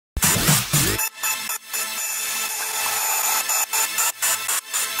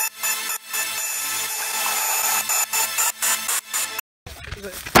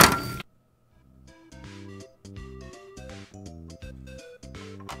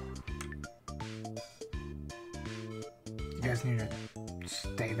You guys need to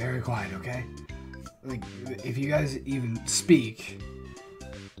stay very quiet, okay? Like, if you guys even speak,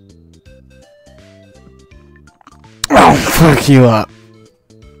 I'll fuck you up.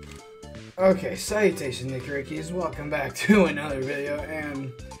 Okay, salutations NickiRickies, welcome back to another video,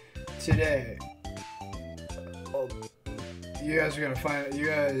 and today, you guys are gonna find,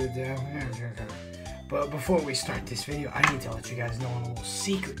 but before we start this video, I need to let you guys know on a little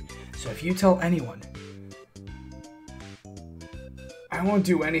secret. So if you tell anyone, I won't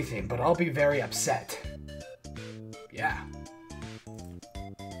do anything, but I'll be very upset. Yeah.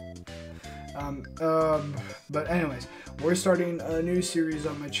 But anyways, we're starting a new series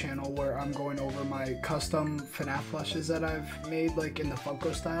on my channel where I'm going over my custom FNAF plushes that I've made, like in the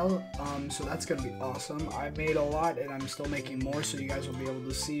Funko style. So that's gonna be awesome. I've made a lot and I'm still making more, so you guys will be able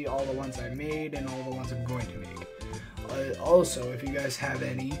to see all the ones I made and all the ones I'm going to make. Also, if you guys have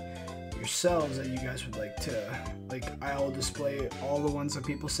any yourselves that you guys would like to, I'll display all the ones that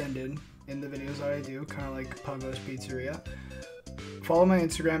people send in the videos that I do, kind of like Pugo's Pizzeria. Follow my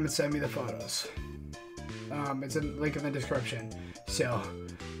Instagram and send me the photos. It's a link in the description, so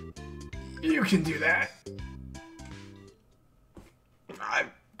you can do that.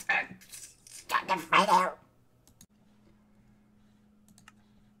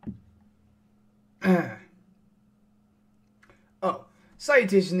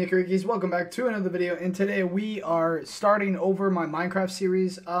 Salutations NickiRickies, welcome back to another video, and today we are starting over my Minecraft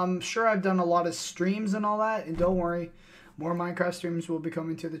series. Sure, I've done a lot of streams and all that, and don't worry, more Minecraft streams will be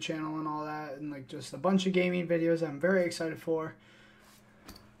coming to the channel and all that, and like just a bunch of gaming videos I'm very excited for.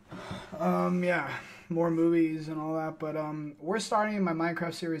 Yeah, more movies and all that, but we're starting my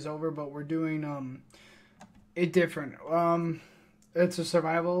Minecraft series over, but we're doing it different. It's a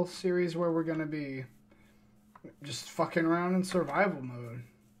survival series where we're gonna be just fucking around in survival mode.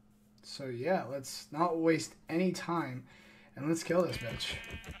 So yeah, let's not waste any time and let's kill this bitch.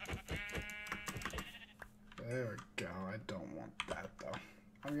 There we go. I don't want that though.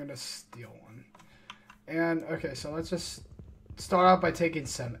 I'm gonna steal one. And okay, so let's just start out by taking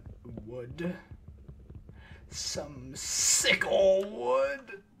some wood. Some sick old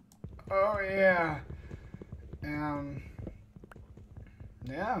wood. Oh yeah.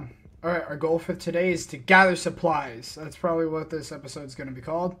 Yeah. Alright, our goal for today is to gather supplies. That's probably what this episode is going to be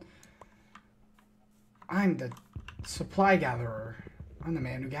called. I'm the supply gatherer. I'm the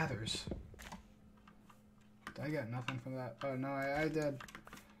man who gathers. Did I get nothing from that? Oh, no, I did.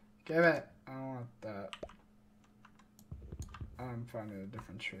 Give it. I don't want that. I'm finding a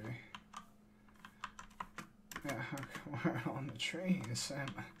different tree. Yeah, we're on the trees.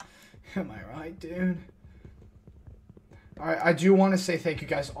 Am I right, dude? Alright, I do want to say thank you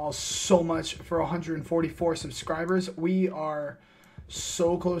guys all so much for 144 subscribers. We are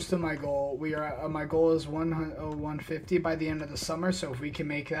so close to my goal. We are my goal is 150 by the end of the summer, so if we can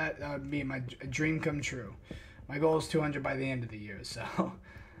make that, that would be my dream come true. My goal is 200 by the end of the year, so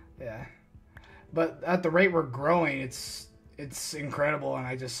yeah. But at the rate we're growing, it's incredible, and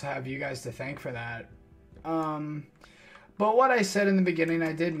I just have you guys to thank for that. But what I said in the beginning,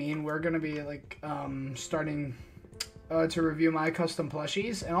 I did mean we're going to be like starting to review my custom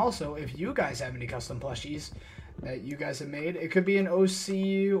plushies, and also if you guys have any custom plushies that you guys have made, it could be an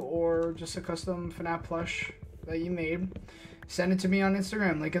OC or just a custom FNAF plush that you made, send it to me on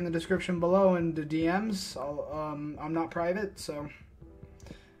Instagram, link in the description below in the DMs. I'm not private, so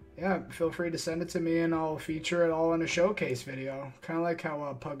yeah, feel free to send it to me and I'll feature it all in a showcase video, kind of like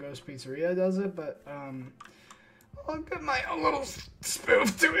how Pugo's Pizzeria does it, but I'll get my own little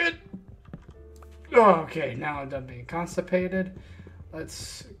spoof to it. Okay, now I'm done being constipated.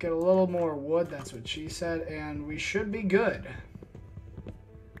 Let's get a little more wood, that's what she said, and we should be good.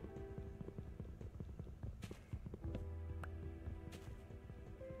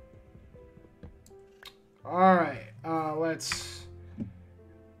 Alright, let's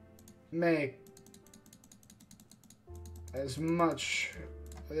make as much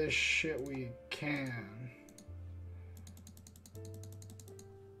of this shit we can.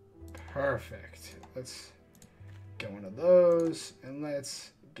 Perfect. Let's get one of those, and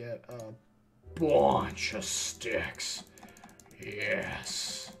let's get a bunch of sticks.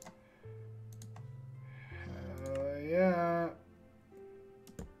 Yes. Yeah.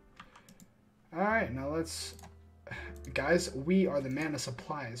 Alright, now let's... Guys, we are the man of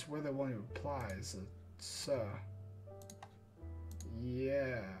supplies. We're the one who applies. So...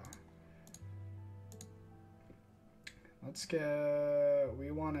 Yeah. Let's get...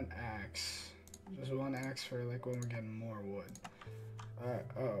 We want an axe. Just one axe for like when we're getting more wood. Alright,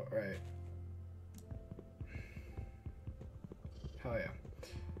 oh, right. Hell yeah.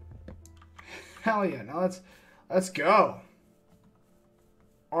 Hell yeah, now let's go.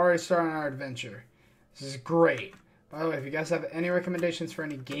 already starting our adventure. This is great. By the way, if you guys have any recommendations for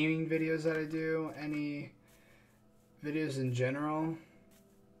any gaming videos that I do, any videos in general,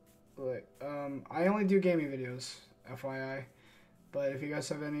 like, I only do gaming videos, FYI. But if you guys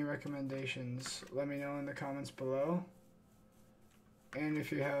have any recommendations, let me know in the comments below. And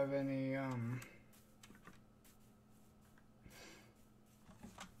if you have any,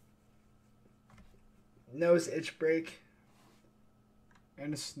 nose itch break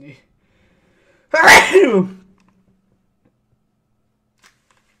and a sneeze.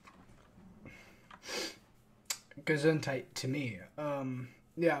 Gesundheit to me.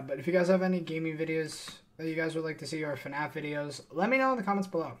 Yeah, but if you guys have any gaming videos that you guys would like to see or FNAF videos, let me know in the comments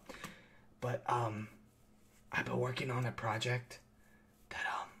below. But I've been working on a project that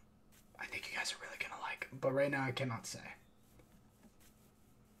I think you guys are really gonna like. But right now I cannot say.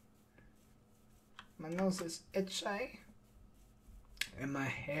 My nose is itchy. And my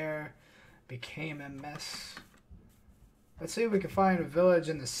hair became a mess. Let's see if we can find a village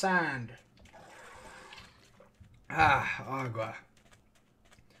in the sand. Ah, agua.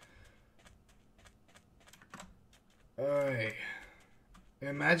 Oy.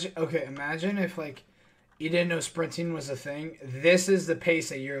 Imagine if, like, you didn't know sprinting was a thing. This is the pace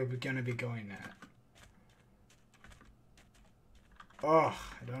that you're gonna be going at. Oh,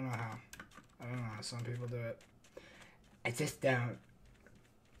 I don't know how. I don't know how some people do it. I just don't.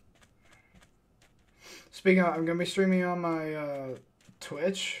 Speaking of, I'm going to be streaming on my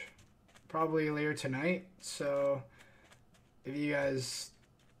Twitch probably later tonight. So if you guys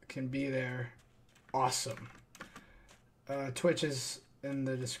can be there, awesome. Twitch is in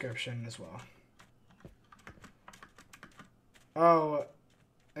the description as well. Oh,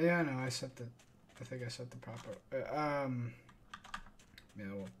 yeah, no, I think I set the proper, yeah,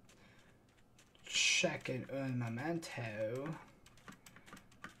 we'll check it un momento.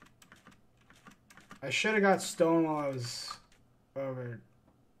 I should have got stone while I was over.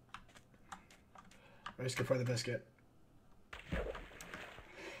 Risk it for the biscuit.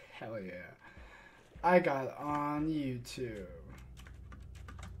 Hell yeah. I got on YouTube.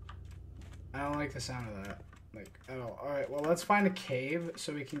 I don't like the sound of that. Like, at all. Alright, well, let's find a cave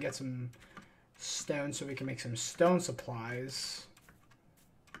so we can get some stone so we can make some stone supplies.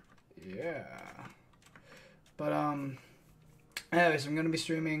 Yeah. But, anyways, I'm going to be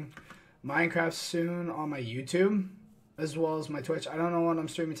streaming Minecraft soon on my YouTube, as well as my Twitch. I don't know what I'm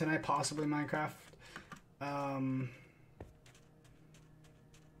streaming tonight, possibly Minecraft.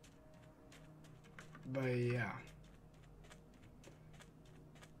 But yeah.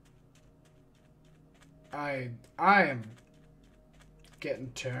 I am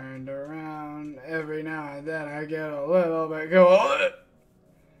getting turned around every now and then. I get a little bit going.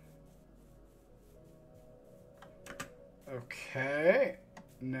 Okay.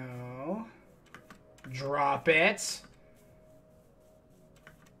 No. Drop it.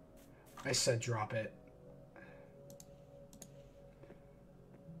 I said drop it.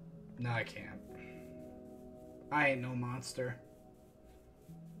 No, I can't. I ain't no monster.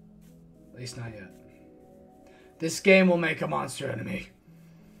 At least not yet. This game will make a monster out of me.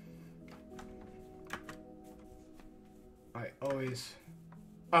 I always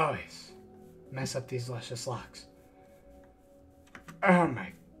mess up these luscious locks. Oh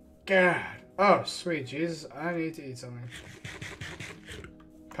my god. Oh, sweet Jesus. I need to eat something.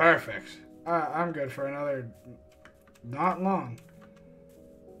 Perfect. I'm good for another... not long.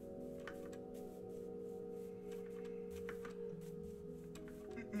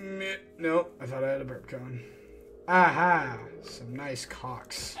 Nope. I thought I had a burp cone. Aha! Some nice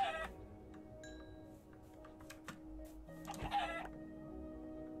cocks.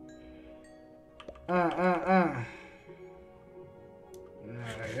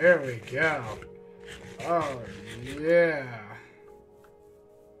 Here we go. Oh, yeah.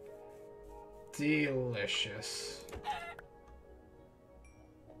 Delicious.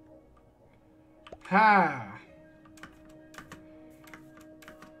 Ha!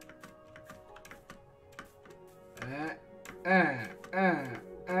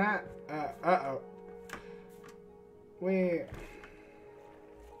 Uh-oh. We...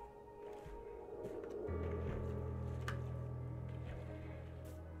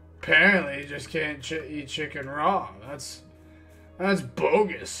 Apparently, you just can't eat chicken raw. That's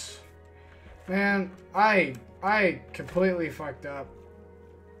bogus. Man, I completely fucked up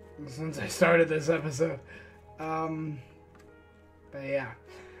since I started this episode. But yeah.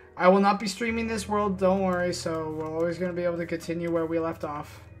 I will not be streaming this world, don't worry, so we're always going to be able to continue where we left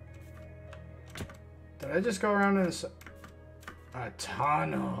off. Did I just go around in a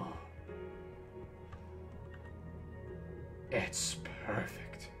tunnel? It's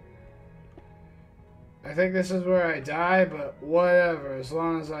perfect. I think this is where I die, but whatever. As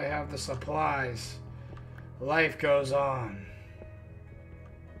long as I have the supplies, life goes on.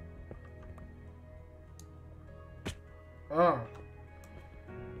 Oh.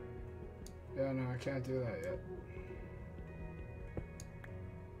 Yeah, no, I can't do that yet.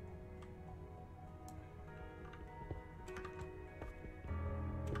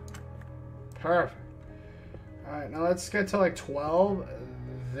 Perfect. Alright, now let's get to like 12.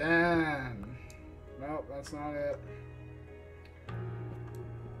 Then... Nope, that's not it.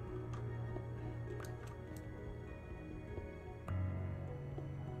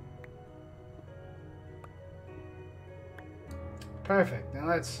 Perfect. Now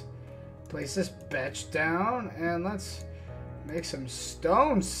let's place this bitch down and let's make some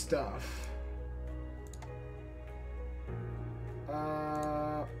stone stuff.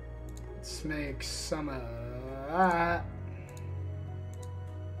 Let's make some of that.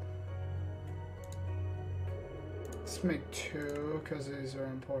 Let's make 2 because these are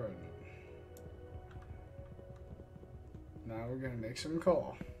important. Now we're gonna make some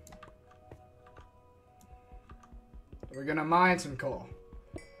coal. We're gonna mine some coal.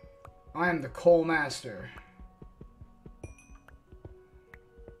 I am the coal master.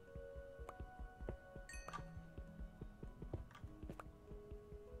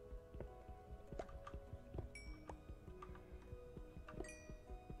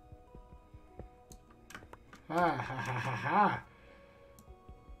 Ha ha ha ha ha.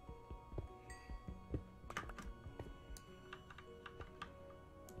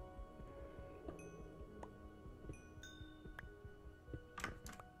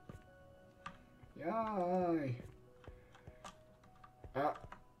 Yay.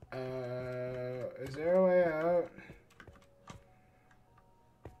 Is there a way out?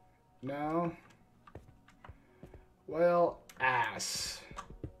 No. Well, ass.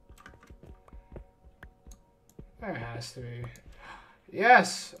 There has to be.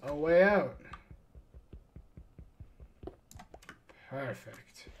 Yes, a way out.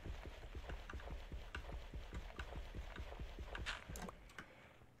 Perfect.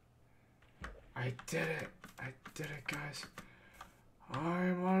 I did it. I did it, guys.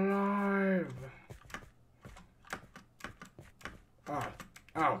 I'm alive.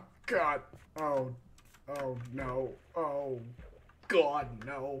 Oh, God. Oh, no. Oh, God,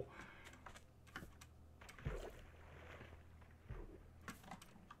 no.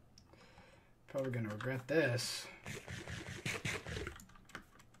 Probably gonna regret this.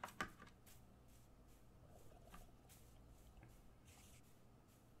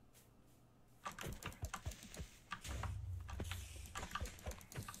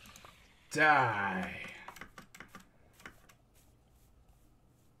 Die.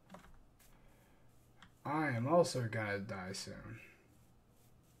 I am also gonna die soon.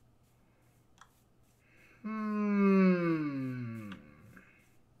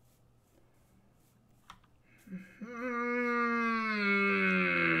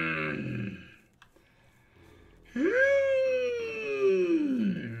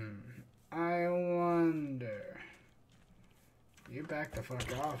 I wonder. You back the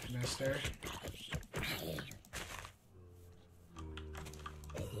fuck off, mister.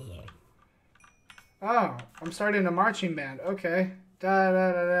 Oh, I'm starting a marching band. Okay. Da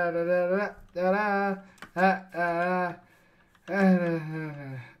da da da da da da da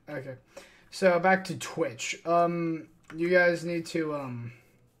da. Okay. So back to Twitch. You guys need to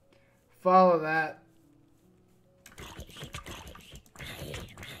follow that.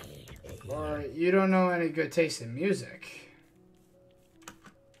 Or you don't know any good taste in music.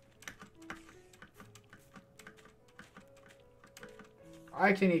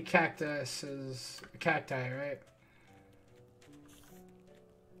 I can eat cactuses, cacti, right?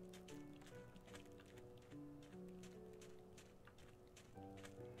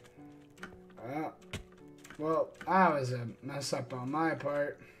 Well, that was a mess up on my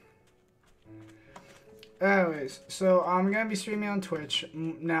part. Anyways, so I'm gonna be streaming on Twitch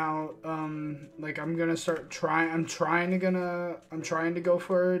now. Like I'm gonna start trying. I'm trying to go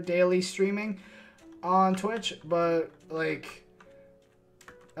for daily streaming on Twitch, but like.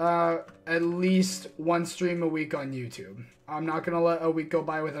 At least one stream a week on YouTube. I'm not gonna let a week go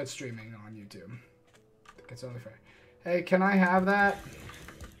by without streaming on YouTube. I think it's only fair. Hey, can I have that?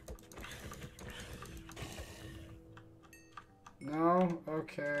 No?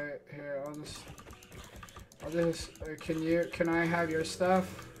 Okay. Here, I'll just, can I have your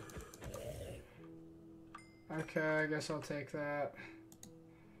stuff? Okay, I guess I'll take that.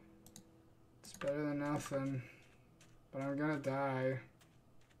 It's better than nothing. But I'm gonna die.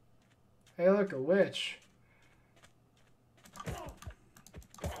 Hey, look, a witch.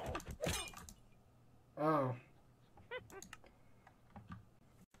 Oh.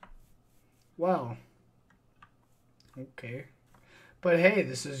 Well. Okay. But hey,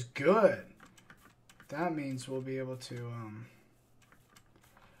 this is good. That means we'll be able to,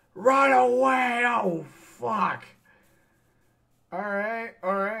 run away! Oh, fuck! Alright,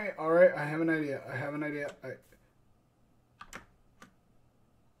 alright, alright. I have an idea. I have an idea.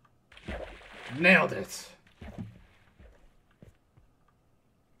 Nailed it!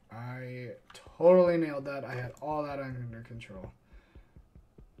 I totally nailed that. I had all that under control.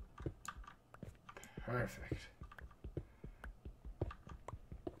 Perfect.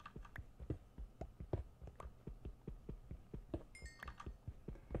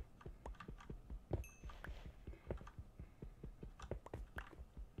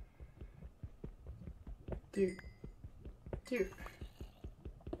 Do.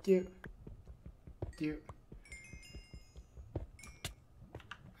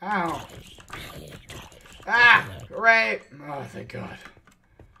 Ow. Ah! Right! Oh, thank God.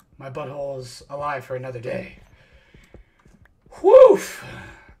 My butthole's alive for another day. Whew!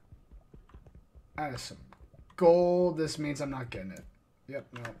 That is some gold. This means I'm not getting it. Yep,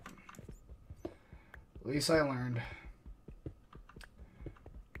 no. At least I learned.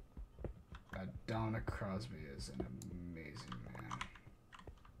 Donna Crosby is an amazing man.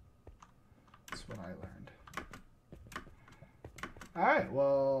 That's what I learned. Alright,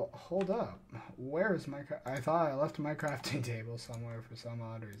 well, hold up. Where is my... I thought I left my crafting table somewhere for some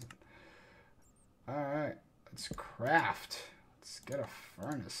odd reason. Alright, let's craft. Let's get a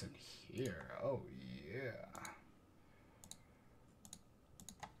furnace in here. Oh, yeah.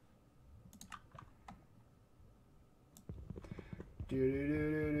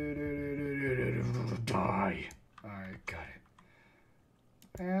 Die. Alright, got it.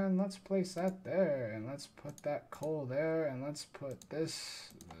 And let's place that there. And let's put that coal there. And let's put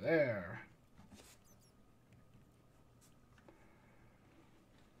this there.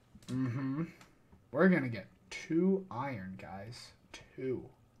 We're gonna get 2 iron, guys. 2.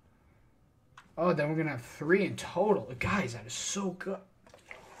 Oh, then we're gonna have 3 in total. Guys, that is so good.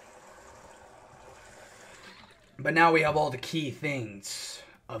 But now we have all the key things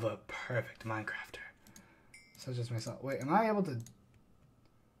of a perfect Minecrafter. Such as myself. Wait, am I able to...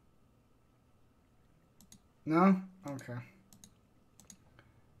 No? Okay.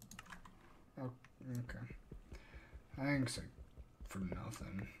 Oh, okay. Thanks for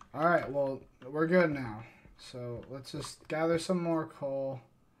nothing. Alright, well, we're good now. So, let's just gather some more coal.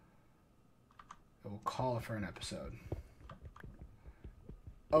 And we'll call it for an episode.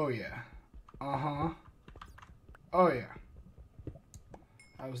 Oh, yeah. Uh-huh. Oh, yeah.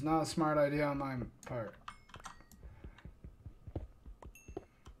 That was not a smart idea on my part.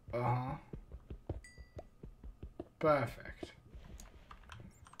 Uh-huh. Perfect.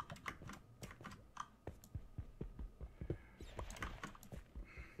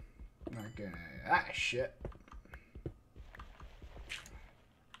 Not getting any of that shit.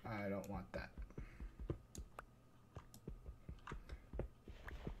 I don't want that.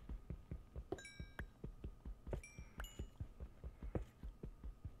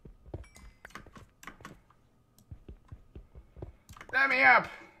 Let me up!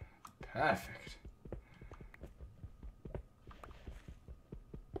 Perfect.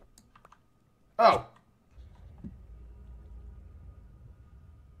 Oh!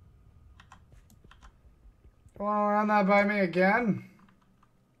 Want to run that by me again?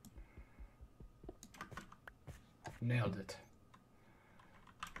 Nailed it.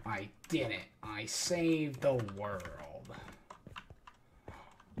 I did it. I saved the world.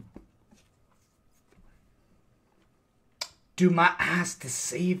 Do my ass to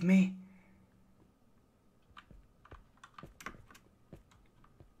save me?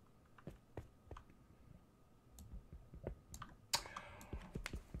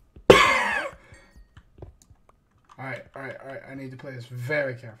 Alright. I need to play this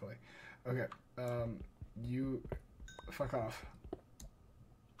very carefully. Okay, you fuck off.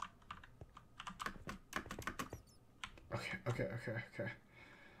 Okay.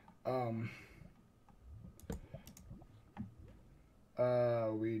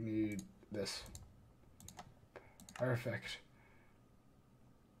 We need this. Perfect.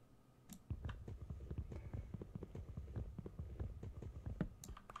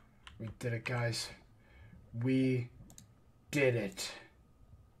 We did it, guys. We did it.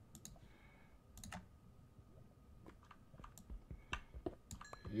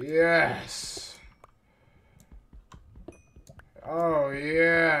 Yes. Oh,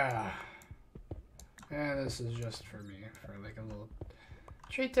 yeah. And this is just for me, for like a little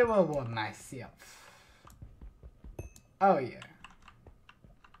treat to reward myself. Oh, yeah.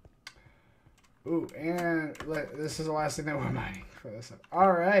 Ooh, and this is the last thing that we're mining for this.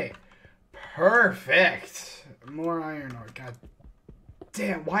 All right. Perfect. More iron ore. God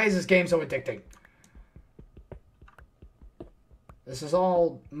damn, why is this game so addicting? This is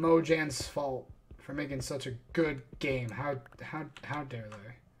all Mojan's fault for making such a good game. How dare they?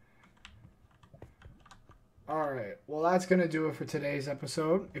 Alright, well that's going to do it for today's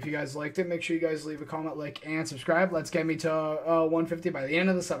episode. If you guys liked it, make sure you guys leave a comment, like, and subscribe. Let's get me to 150 by the end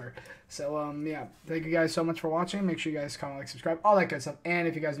of the summer. So, yeah, thank you guys so much for watching. Make sure you guys comment, like, subscribe, all that good stuff. And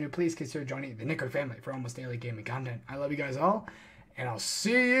if you guys are new, please consider joining the Nicker family for almost daily gaming content. I love you guys all, and I'll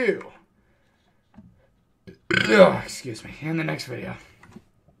see you, excuse me, in the next video.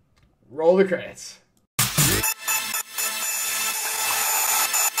 Roll the credits.